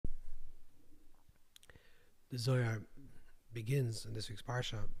The Zohar begins in this week's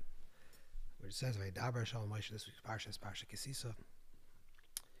parsha, where it says, "Vaydaber Shalom Moshe." This week's parsha is parsha Ki Sisa.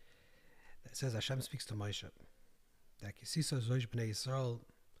 It says Hashem speaks to Moshe that Ki Sisa Zoish Bnei Yisrael,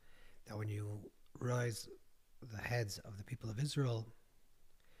 that when you rise the heads of the people of Israel,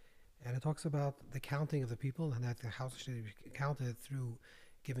 and it talks about the counting of the people, and that the house should be counted through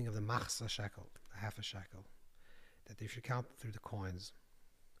giving of the machsa shekel, the half a shekel, that they should count through the coins.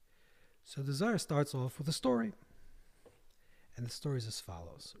 So the Zohar starts off with a story, and the story is as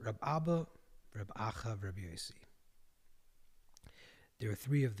follows: Rab Abba, Rab Acha, Rab Yosi. There are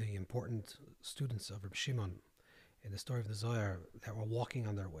three of the important students of Rab Shimon in the story of the Zohar that were walking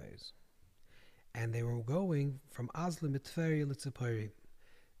on their ways, and they were going from Azlim Tveria Litzipari.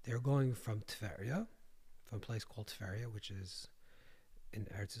 They were going from Tveria, from a place called Tveria, which is in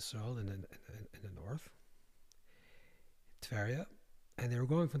Eretz Yisrael in the north. Tveria. And they were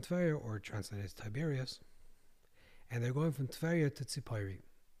going from Tveria, or translated as Tiberias, and they're going from Tveria to Tzipori.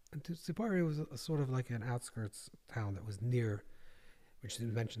 And Tzipori was a sort of like an outskirts town that was near, which is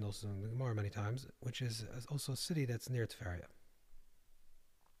mentioned also in the Gemara many times, which is also a city that's near Tveria.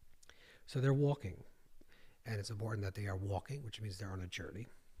 So they're walking, and it's important that they are walking, which means they're on a journey.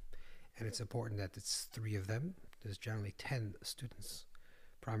 And it's important that it's three of them. There's generally 10 students,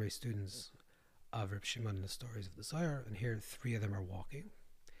 primary students of Reb Shimon in the stories of the Zohar, and here three of them are walking,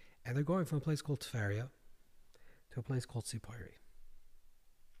 and they're going from a place called Tveria to a place called Tzipori.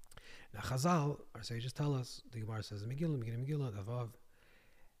 Now Chazal, our sages tell us, the Gemara says in Megillah, Avav,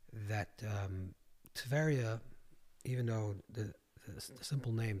 that Tveria, even though the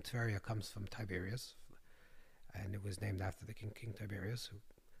simple name Tveria comes from Tiberias, and it was named after the King Tiberius, who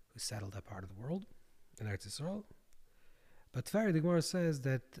settled that part of the world in Eretz Yisrael, but Tveria, the Gemara says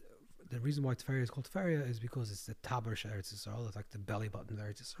that the reason why Tveria is called Tveria is because it's the Taber Eretz Yisrael. It's like the belly button of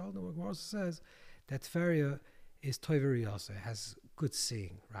Eretz Yisrael. The Gemara also says that Tveria is Toiveri also. It has good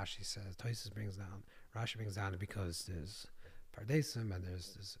seeing, Rashi says. Rashi brings down because there's Pardesim, and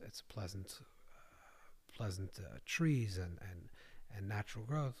it's pleasant trees and natural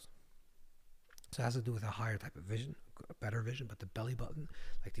growth. So it has to do with a higher type of vision, a better vision, but the belly button,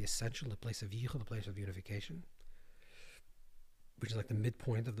 like the essential, the place of yichud, the place of unification, which is like the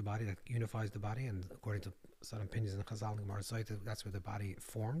midpoint of the body that unifies the body, and according to some opinions in Chazal and Gemara, that's where the body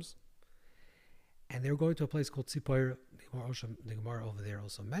forms. And they're going to a place called Tzipora. The Gemara over there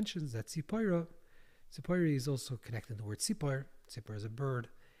also mentions that Tzipora is also connected to the word Tzipor. Tzipor is a bird,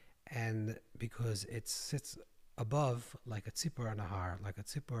 and because it sits above like a Tzipor on a har, like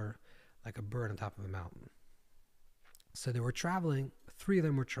a bird on top of a mountain. So they were traveling, three of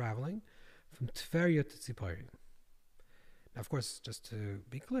them were traveling from Tveria to Tzipori. Now, of course, just to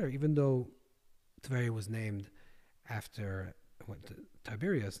be clear, even though Tveria was named after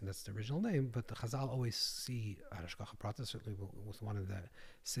Tiberius, and that's the original name, but the Chazal always see Harashkacha Prata, certainly was one of the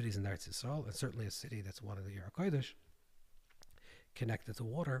cities in Eretz Yisrael, and certainly a city that's one of the Yer HaKodesh, connected to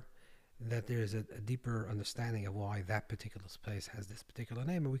water, that there's a deeper understanding of why that particular place has this particular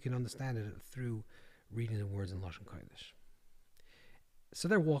name, and we can understand it through reading the words in Lashon Kodesh. So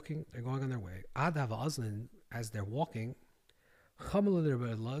they're walking, they're going on their way. Ad Hava Azlin, as they're walking,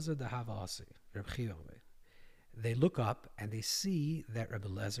 they look up and they see that Rebbe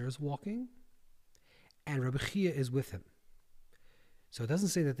Lezer is walking and Rebbe Chia is with him. So it doesn't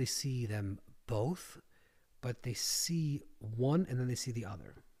say that they see them both, but they see one and then they see the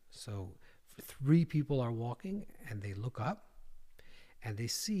other. So three people are walking and they look up and they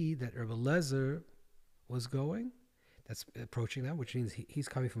see that Rebbe Lezer was going, that's approaching them, which means he's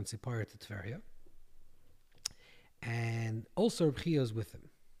coming from Tzipora to Tveria. And also Reb Chia is with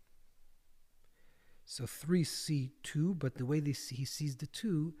him. So three see two, but the way he sees the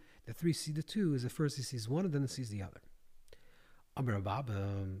two, the three see the two, is at first he sees one and then he sees the other. Amar Reb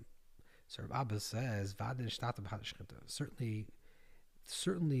Abba, so Reb Abba says,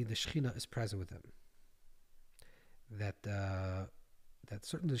 certainly the Shechina is present with them. That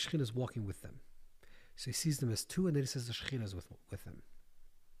certainly the Shechina is walking with them. So he sees them as two, and then he says the Shechina is with them.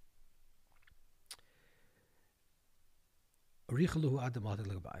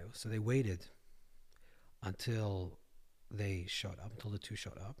 So they waited until they showed up, until the two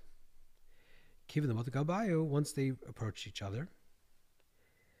showed up. Once they approached each other,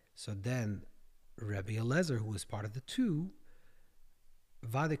 so then Rabbi Eliezer, who was part of the two, he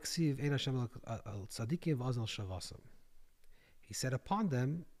said upon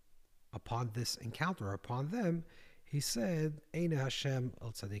this encounter, upon them, he said, Eina Hashem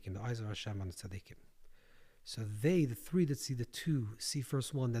al tzadikim, the eyes of Hashem on the tzadikim. So they, the three that see the two, see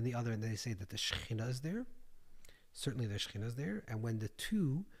first one, then the other, and they say that the Shekhinah is there. Certainly the Shekhinah is there. And when the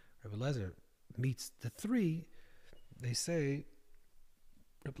two, Rebbe Lezer, meets the three, they say,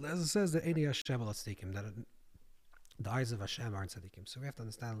 Blessing says that Eini Hashem al tzadikim, that the eyes of Hashem aren't tzadikim. So we have to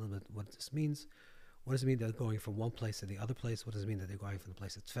understand a little bit what this means. What does it mean that they're going from one place to the other place? What does it mean that they're going from the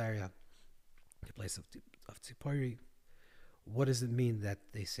place of Tveria, the place of Tzipori? What does it mean that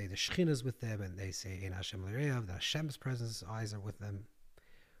they say the Shekhinah is with them and they say Ein Hashem l'Re'av, that Hashem's presence, eyes are with them?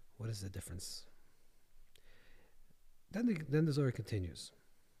 What is the difference? Then the Zohar continues.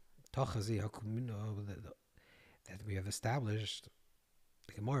 That we have established,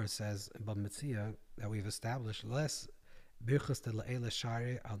 the Gemara says in Bab Metzia, that we have established less birchas de la'ela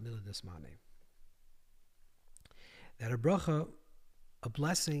shari al nilad mane. That a bracha, a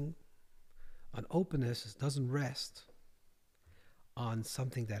blessing, an openness doesn't rest on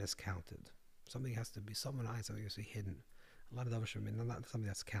something that is counted. Something has to be, something has to be hidden. A lot of davar should be not something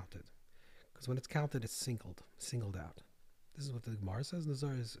that's counted. Because when it's counted, it's singled out. This is what the Gemara says, and the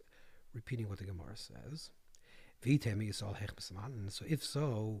Zohar is repeating what the Gemara says. And so if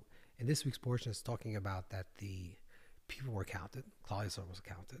so, in this week's portion, it's talking about that the people were counted, Klal Yisrael was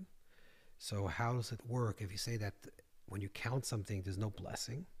counted. So how does it work if you say that when you count something, there's no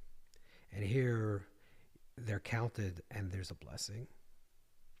blessing, and here they're counted and there's a blessing?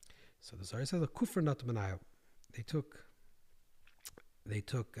 So the Zohar says, they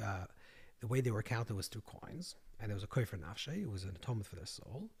took the way they were counted was 2 coins, and there was a kofer nafshe, it was an atonement for their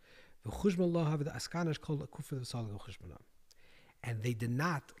soul. And they did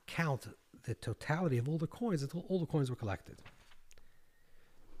not count the totality of all the coins until all the coins were collected.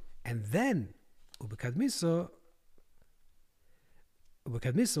 And then, the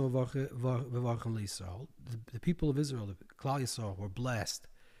people of Israel, the Klal Yisrael, were blessed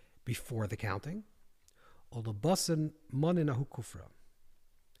before the counting.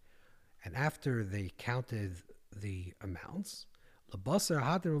 And after they counted the amounts, and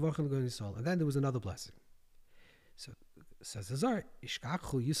then there was another blessing. So says the Zohar,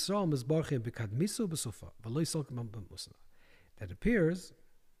 that appears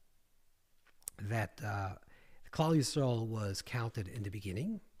that Klal Yisrael was counted in the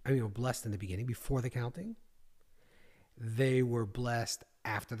beginning. Were blessed in the beginning before the counting. They were blessed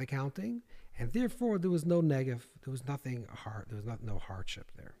after the counting, and therefore there was no negative. There was nothing hard. There was no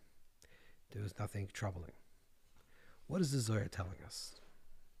hardship there. There was nothing troubling. What is the Zohar telling us?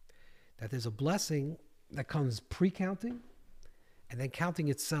 That there's a blessing that comes pre-counting, and then counting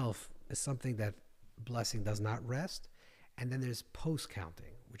itself is something that blessing does not rest, and then there's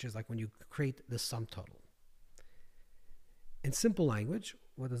post-counting, which is like when you create the sum total. In simple language,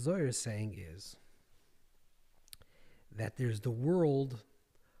 what the Zohar is saying is that there's the world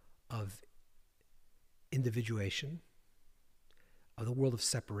of individuation, of the world of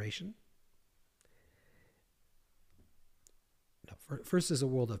separation. First is a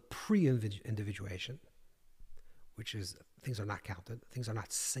world of pre-individuation, which is things are not counted, things are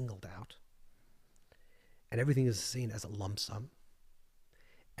not singled out, and everything is seen as a lump sum,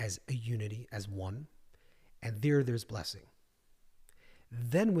 as a unity, as one, and there's blessing.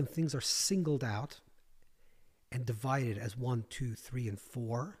 Then when things are singled out and divided as 1, 2, 3, and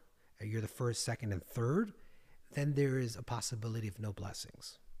 4, and you're the first, second, and third, then there is a possibility of no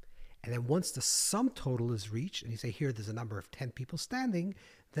blessings. And then once the sum total is reached, and you say here there's a number of 10 people standing,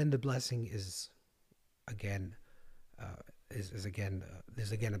 then the blessing is again there's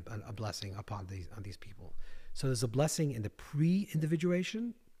again a blessing on these people. So there's a blessing in the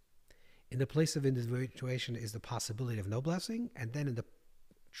pre-individuation. In the place of individuation is the possibility of no blessing, and then in the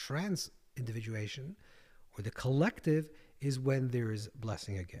trans-individuation or the collective is when there is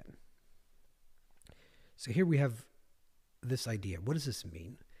blessing again. So here we have this idea. What does this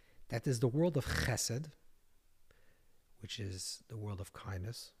mean? That is the world of chesed, which is the world of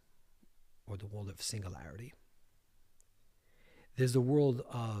kindness, or the world of singularity. There's the world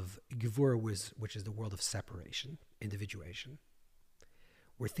of gevura, which is the world of separation, individuation,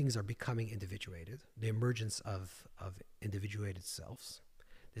 where things are becoming individuated, the emergence of individuated selves.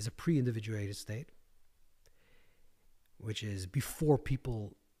 There's a pre-individuated state, which is before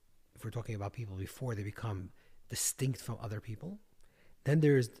people, if we're talking about people before they become distinct from other people. Then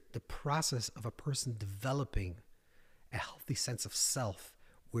there's the process of a person developing a healthy sense of self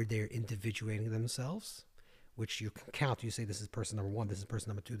where they're individuating themselves, which you can count. You say this is person number 1, this is person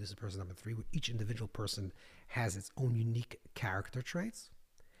number 2, this is person number 3. Each individual person has its own unique character traits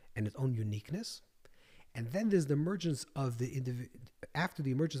and its own uniqueness. And then there's the emergence of after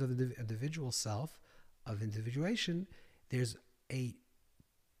the emergence of the individual self, of individuation, there's a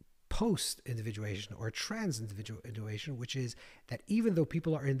post-individuation or trans-individuation, which is that even though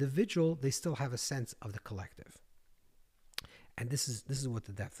people are individual, they still have a sense of the collective. And this is what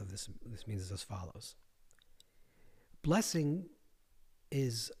the depth of this means is as follows. Blessing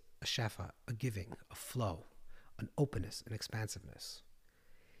is a shefa, a giving, a flow, an openness, an expansiveness.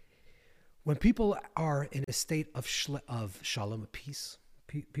 When people are in a state of shalom, peace,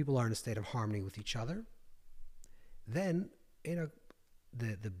 people are in a state of harmony with each other, then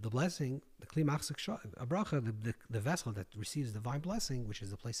the blessing, the kli machzik bracha, the vessel that receives divine blessing, which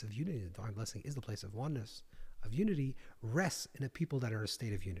is the place of unity, the divine blessing is the place of oneness, of unity, rests in a people that are in a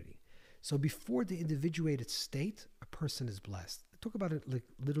state of unity. So before the individuated state, a person is blessed. Talk about it like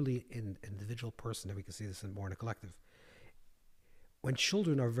literally in individual person, and we can see this more in a collective. When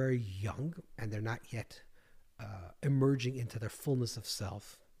children are very young and they're not yet emerging into their fullness of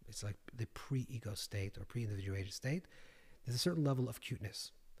self, it's like the pre-ego state or pre-individuated state, there's a certain level of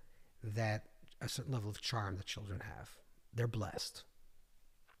cuteness, a certain level of charm that children have. They're blessed.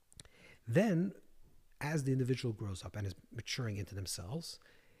 Then, as the individual grows up and is maturing into themselves,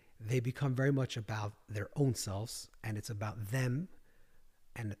 they become very much about their own selves, and it's about them,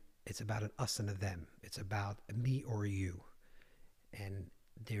 and it's about an us and a them. It's about a me or a you. And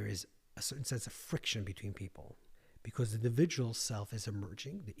there is a certain sense of friction between people because the individual self is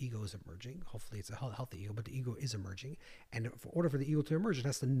emerging, the ego is emerging. Hopefully it's a healthy ego, but the ego is emerging. And in order for the ego to emerge, it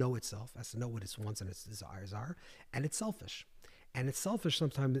has to know itself, has to know what its wants and its desires are, and it's selfish. And it's selfish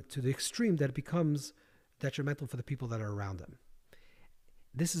sometimes to the extreme that it becomes detrimental for the people that are around them.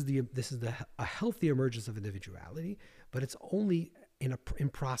 This is a healthy emergence of individuality, but it's only in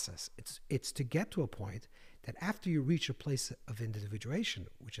process. It's to get to a point that after you reach a place of individuation,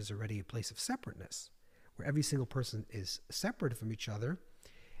 which is already a place of separateness, where every single person is separate from each other,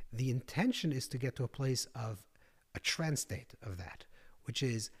 the intention is to get to a place of a trans state of that, which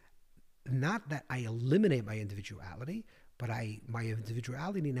is not that I eliminate my individuality, but my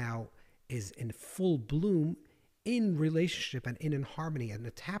individuality now is in full bloom in relationship and in harmony and a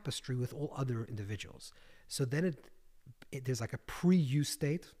tapestry with all other individuals. So then there's like a pre-you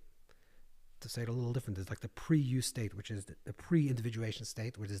state. To say it a little different, there's like the pre-you state, which is the pre-individuation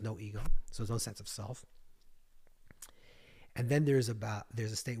state, where there's no ego, so there's no sense of self. And then there's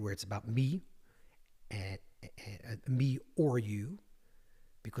a state where it's about me, and me or you,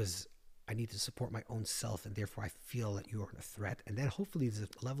 because I need to support my own self, and therefore I feel that you are a threat. And then hopefully there's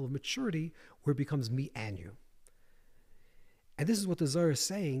a level of maturity where it becomes me and you. And this is what the ZOHAR is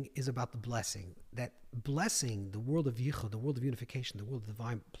saying is about the blessing. That blessing, the world of yichud, the world of unification, the world of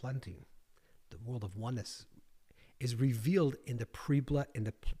divine plenty, the world of oneness, is revealed in the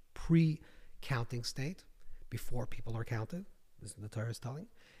pre-counting state, before people are counted. This is what the Torah is telling,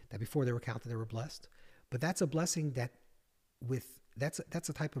 that before they were counted, they were blessed. But that's a blessing that's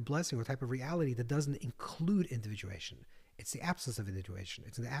a type of blessing or type of reality that doesn't include individuation. It's the absence of individuation.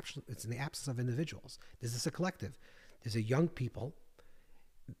 It's in the absence of individuals. This is a collective. There's a young people,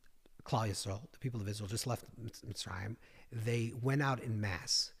 Klal Yisrael, the people of Israel just left Mitzrayim. They went out in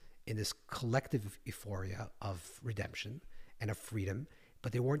mass in this collective euphoria of redemption and of freedom,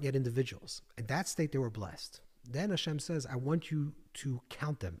 but they weren't yet individuals. In that state, they were blessed. Then Hashem says, I want you to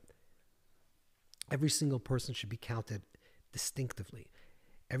count them. Every single person should be counted distinctively.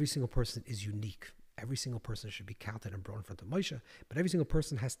 Every single person is unique. Every single person should be counted and brought in front of Moshe, but every single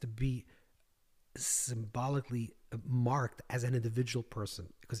person has to be symbolically marked as an individual person,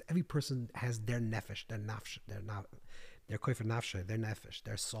 because every person has their nefesh, their nafsh, their kofer nafshe, their nefesh,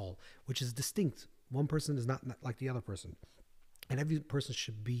 their soul, which is distinct. One person is not like the other person, and every person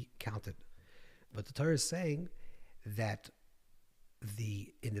should be counted. But the Torah is saying that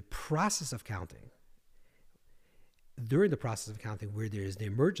in the process of counting, during the process of counting, where there is the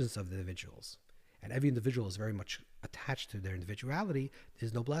emergence of the individuals, and every individual is very much attached to their individuality,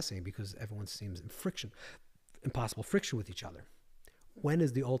 there's no blessing because everyone seems in impossible friction with each other. When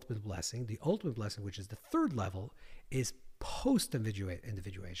is the ultimate blessing? The ultimate blessing, which is the third level, is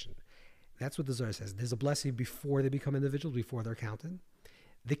post-individuation. That's what the ZOHAR says. There's a blessing before they become individuals, before they're counted.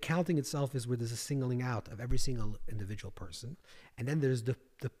 The counting itself is where there's a singling out of every single individual person. And then there's the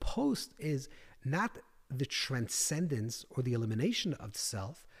post is not the transcendence or the elimination of the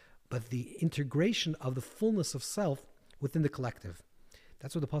self, but the integration of the fullness of self within the collective.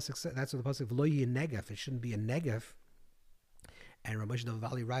 That's what the pasuk says. That's what the pasuk lo yeh negef. It shouldn't be a negef. And Rav Moshe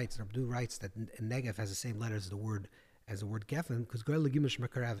Valley writes, Rav Du writes that negef has the same letter as the word geffen, because goy legimish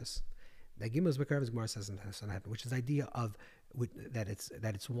mekarevis. The gimish mekarevis Gemara says in Sanhedrin, which is the idea of that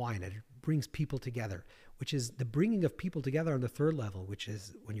it's wine, that it brings people together, which is the bringing of people together on the third level, which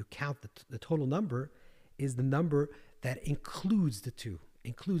is when you count the total number, is the number that includes the two.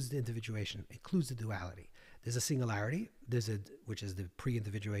 Includes the individuation, includes the duality. There's a singularity, which is the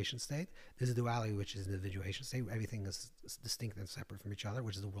pre-individuation state. There's a duality, which is the individuation state. Everything is distinct and separate from each other,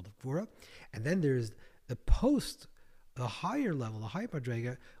 which is the world of Gvura. And then there's the higher level, the higher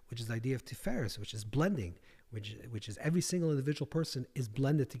Madrega, which is the idea of Tiferes, which is blending, which is every single individual person is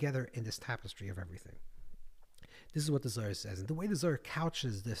blended together in this tapestry of everything. This is what the Zohar says. And the way the Zohar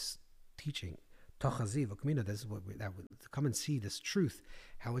couches this teaching, this is what to come and see this truth,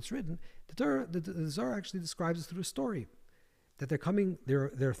 how it's written. The Zohar actually describes it through a story. That they're coming,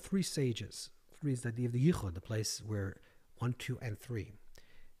 there are three sages. Three is the idea of the Yichud, the place where 1, 2, and 3.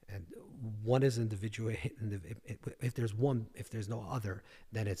 And one is individual. If there's one, if there's no other,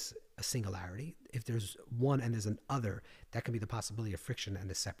 then it's a singularity. If there's one and there's an other, that can be the possibility of friction and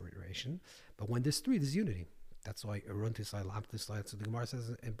a separation. But when there's three, there's unity. That's why Arun Tislai, Lam Tislai. So the Gemara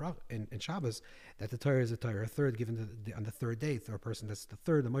says in Shabbos that the Torah is a Torah, a third given on the third day to a person that's the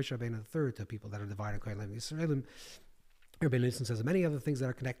third, the Moshe Rabbeinu the third, to people that are divided in Kohen Yisraelim. Rabbeinu Nissen says many other things that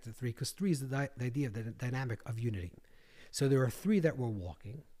are connected to three, because three is the idea of the dynamic of unity. So there are three that were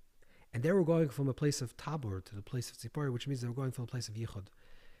walking, and they were going from a place of Tabor to the place of Tzipori, which means they were going from a place of Yichud.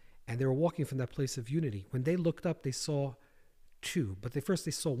 And they were walking from that place of unity. When they looked up, they saw two, but first they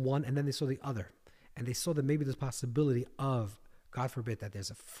saw one, and then they saw the other. And they saw that maybe there's a possibility of, God forbid, that there's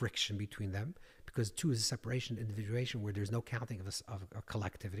a friction between them, because two is a separation, individuation, where there's no counting of a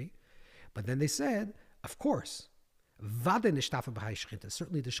collectivity. But then they said, of course, certainly the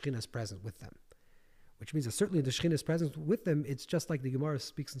Shekhinah is present with them. Which means that certainly the Shekhinah is present with them. It's just like the Gemara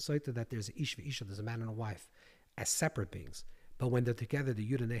speaks in Saita that there's a Ish v'Isha, there's a man and a wife, as separate beings. But when they're together, the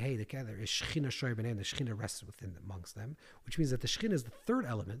Yud and the Hey together, is Shekhinah Shoy B'nei, the Shekhinah rests within amongst them, which means that the Shekhinah is the third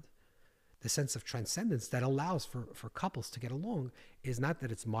element. The sense of transcendence that allows for couples to get along is not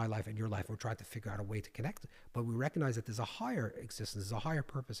that it's my life and your life. We're trying to figure out a way to connect, but we recognize that there's a higher existence, there's a higher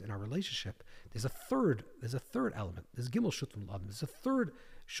purpose in our relationship. There's a third element. There's Gimel Shutim L'Adam. There's a third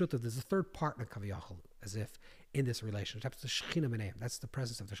Shutav. There's a third partner Kaviyachal, as if in this relationship. That's the Shekhinah B'nei. That's the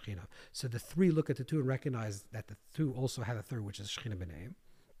presence of the Shekhinah. So the three look at the two and recognize that the two also have a third, which is Shekhinah B'nei.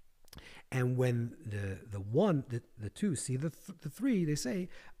 And when the two see the three, they say,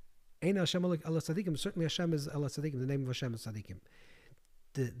 certainly Hashem is Allah Tzadikim, the name of Hashem is Tzadikim.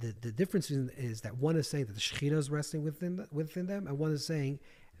 The difference is that one is saying that the Shekhinah is resting within them, and one is saying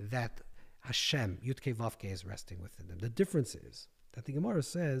that Hashem, Yud Kei Vav Kei, is resting within them. The difference is that the Gemara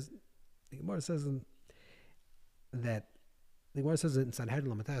says in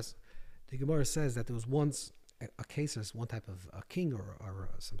Sanhedrin Lamates, the Gemara says that there was once a case, there's one type of a king or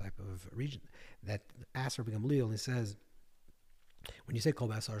some type of region that asked Rabbi Gamliel, and he says, when you say Kol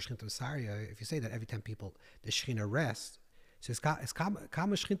B'Asar Shechinta V'Saria, if you say that every 10 people the Shekhinah rests, so how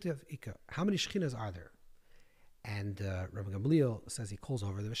many Shekhinahs are there? And Rabbi Gamliel says he calls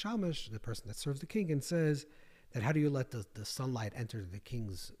over the Meshamash, the person that serves the king, and says that how do you let the sunlight enter the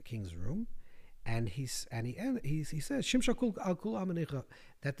king's room? And he says Shimsha Kul Al Kul Amanicha,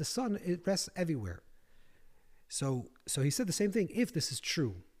 that the sun, it rests everywhere. So he said the same thing. If this is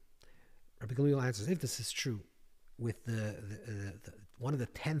true, Rabbi Gamliel answers, if this is true, with the one of the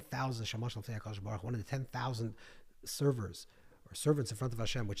 10,000 Shamash L'Fnei HaKadosh Baruch, one of the 10,000 servers or servants in front of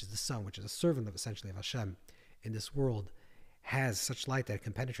Hashem, which is the sun, which is a servant of essentially of Hashem in this world, has such light that it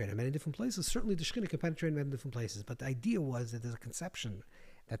can penetrate in many different places. Certainly the Shekhinah can penetrate in many different places, but the idea was that there's a conception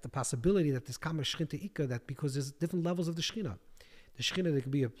that the possibility that this Kama Shekhinta Ika, that because there's different levels of the Shekhinah. The Shekhinah, there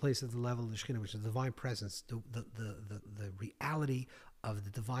could be a place at the level of the Shekhinah, which is the divine presence, the reality of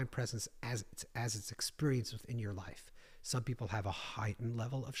the divine presence as it's experienced within your life. Some people have a heightened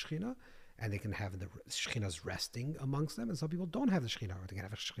level of Shekhinah, and they can have the Shekhinahs resting amongst them, and some people don't have the Shekhinah, or they can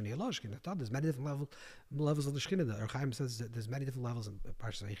have a Shekhinah Elah, Shekhinah. There's many different levels of the Shekhinah. The Chaim says that there's many different levels in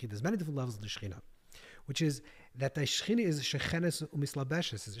Parshas Vayikra. There's many different levels of the Shekhinah, which is that the Shekhinah is Shechenes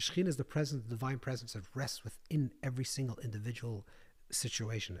Umislabeshes. The Shekhinah is the presence, the divine presence that rests within every single individual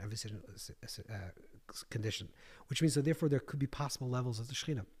situation, every single condition, which means that therefore there could be possible levels of the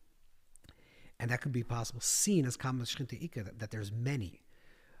Shekhinah, and that could be possible seen as Kama Shekhinta Ika, that there's many.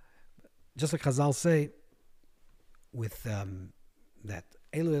 Just like Chazal say with that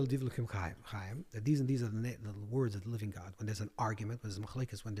Elu El Divlukim Chaim, that these and these are the words of the living God. When there's an argument, when there's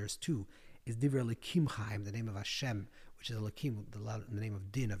machlekes, when there's two, is Divrei Elokim Chaim, the name of Hashem, which is Elokim, the name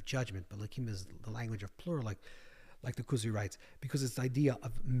of Din, of judgment, but Elokim is the language of plural, like the Kuzi writes, because it's the idea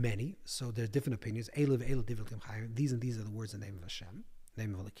of many, so there are different opinions. These and these are the words in the name of Hashem,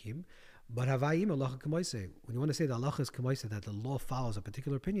 name of Elokim. But Havayim Allah K'moiseh, when you want to say that Allah is K'moiseh, that the law follows a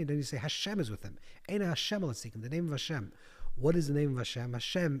particular opinion, then you say Hashem is with them. Eina Hashem Alatzikim, the name of Hashem. What is the name of Hashem?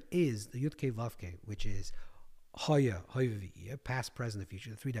 Hashem is the Yud Kei Vav Kei, which is Haya, Hoya, past, present, and future,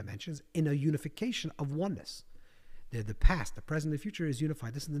 the three dimensions, in a unification of oneness. The past, the present, and the future is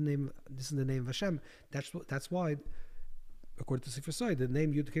unified. This is the name. This is the name of Hashem. That's why, according to Sefer Soy, the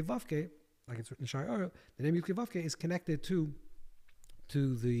name Yud Kei Vav Kei, like it's written in Shai Ora, the name Yud Kei Vav Kei is connected to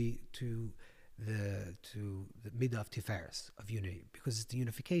the midah of Tiferes, of unity, because it's the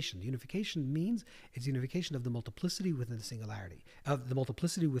unification. The unification means it's the unification of the multiplicity within the singularity, of the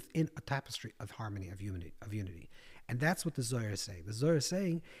multiplicity within a tapestry of harmony, of unity. And that's what the Zohar is saying. The Zohar is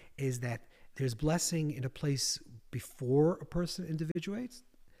saying is that there's blessing in a place before a person individuates,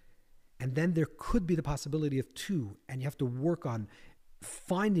 and then there could be the possibility of two, and you have to work on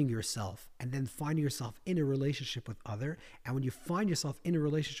finding yourself, and then finding yourself in a relationship with other. And when you find yourself in a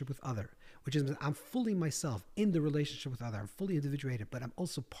relationship with other, which is I'm fully myself in the relationship with other, I'm fully individuated, but I'm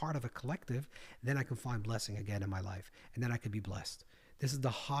also part of a collective, then I can find blessing again in my life, and then I can be blessed. This is the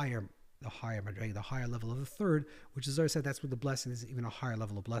higher madrega, the higher level of the third, which is, as I said, that's what the blessing is, even a higher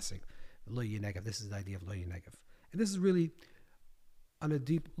level of blessing. Lo Yinegev. This is the idea of Lo Yinegev. And this is really, on a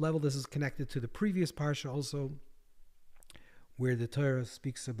deep level, this is connected to the previous parsha also, where the Torah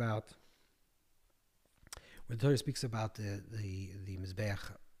speaks about the Mizbeach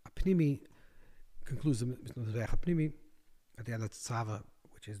Apnimi, concludes the Mizbeach Apnimi at the end of Tzava,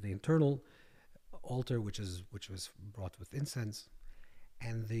 which is the internal altar, which was brought with incense.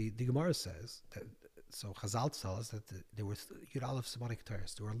 And the Gemara says that, so Chazal tells us that there were Yud Aleph Simonic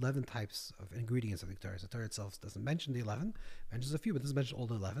Torahs. There were 11 types of ingredients of the Torah. The Torah itself doesn't mention the 11, mentions a few, but doesn't mention all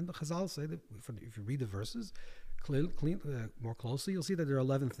the 11. But Chazal say that if you read the verses more closely, you'll see that there are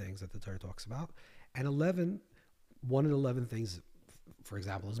 11 things that the Torah talks about. And one of the 11 things, for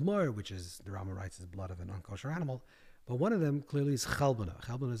example, is Mar, which is, the Rama writes, is blood of an unkosher animal. But one of them clearly is Chelbana.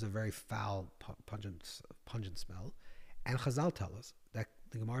 Chelbana is a very foul, pungent smell. And Chazal tell us that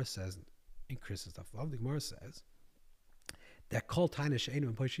the Gemara says, in Chris's stuff, the Gemara says that kol taina she'einu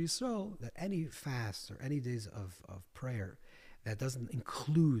in Poish Yisrael, that any fast or any days of prayer that doesn't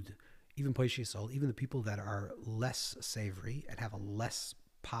include even Poish Yisrael, even the people that are less savory and have a less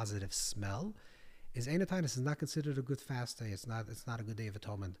positive smell, is eina tainus, is not considered a good fast day. It's not a good day of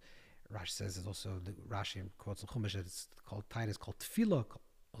atonement. Rashi says it's also, the Rashi quotes in Chumash, it's called tainus, called tefillah,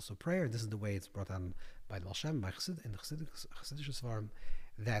 also prayer. This is the way it's brought on by the Baal Shem, by Chassid, in the Chassidish Svarim,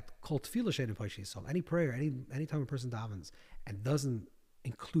 that called tefillah she'einu Poish Yisrael, any prayer, any time a person davens and doesn't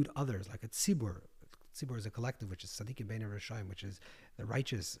include others, like a tzibur. Tzibur is a collective, which is tzaddikim bein rishayim, which is the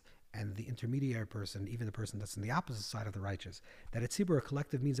righteous and the intermediary person, even the person that's on the opposite side of the righteous. That a tzibur, a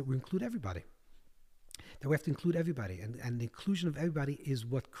collective, means that we include everybody. That we have to include everybody, and the inclusion of everybody is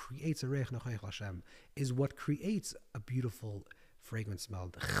what creates a reich nechayich Hashem, is what creates a beautiful, fragrant smell.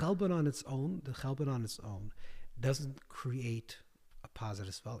 The chelban on its own doesn't create a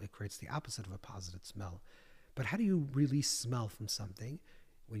positive smell. It creates the opposite of a positive smell. But how do you release smell from something?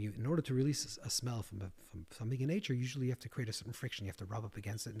 In order to release a smell from something in nature, usually you have to create a certain friction. You have to rub up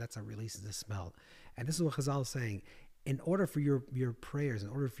against it, and that's how it releases the smell. And this is what Chazal is saying. In order for your prayers, in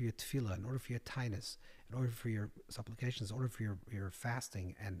order for your tefillah, in order for your tainus, in order for your supplications, in order for your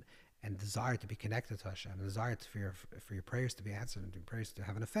fasting and desire to be connected to Hashem, and desire for your prayers to be answered and your prayers to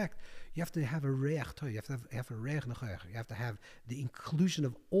have an effect, you have to have a reich toh. You have to have a reich nechayach. You have to have the inclusion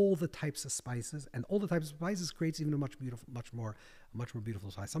of all the types of spices, and all the types of spices creates even a much more beautiful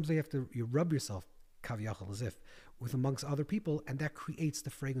spice. Sometimes you rub yourself kaviyachal as if with amongst other people, and that creates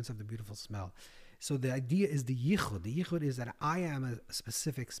the fragrance of the beautiful smell. So the idea is the yichud. The yichud is that I am a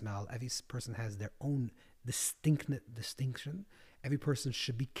specific smell. Every person has their own distinction. Every person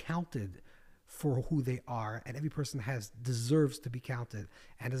should be counted for who they are, and every person deserves to be counted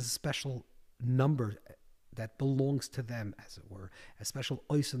and has a special number that belongs to them, as it were. A special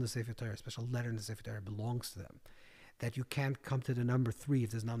ois in the Sefer Torah, a special letter in the Sefer Torah belongs to them. That you can't come to the number 3 if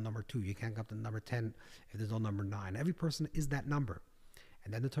there's no number 2. You can't come to the number 10 if there's no number 9. Every person is that number.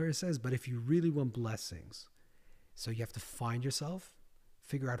 And then the Torah says, but if you really want blessings, so you have to find yourself,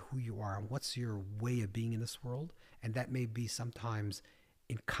 figure out who you are and what's your way of being in this world. And that may be sometimes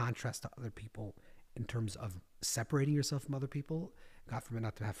in contrast to other people in terms of separating yourself from other people. God forbid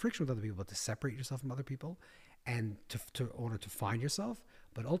not to have friction with other people, but to separate yourself from other people and in order to find yourself.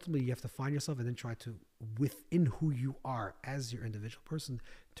 But ultimately you have to find yourself and then try to, within who you are as your individual person,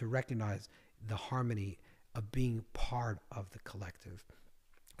 to recognize the harmony of being part of the collective.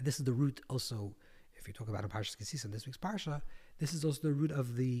 This is the root also, if you talk about in Parshas Ki Sisa in this week's Parsha, this is also the root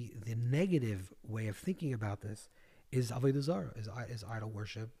of the negative way of thinking about this, is Avodah Zarah, is idol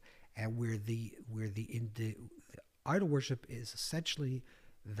worship, and where the idol worship is essentially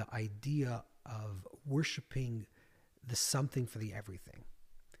the idea of worshiping the something for the everything.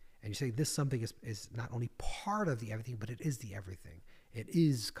 And you say this something is not only part of the everything, but it is the everything. It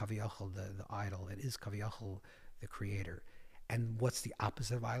is Kaviyachal, the idol. It is Kaviyachal, the creator. And what's the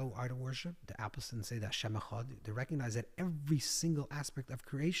opposite of idol worship? The opposite, and say that Hashem Echad, to recognize that every single aspect of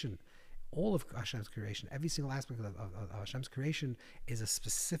creation, all of Hashem's creation, every single aspect of Hashem's creation is a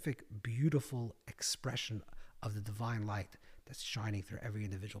specific, beautiful expression of the divine light that's shining through every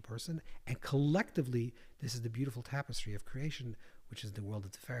individual person. And collectively, this is the beautiful tapestry of creation, which is the world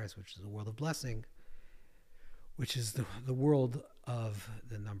of Tiferes, which is the world of blessing, which is the world of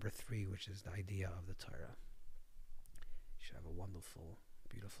the number 3, which is the idea of the Torah. You should have a wonderful,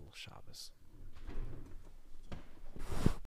 beautiful Shabbos.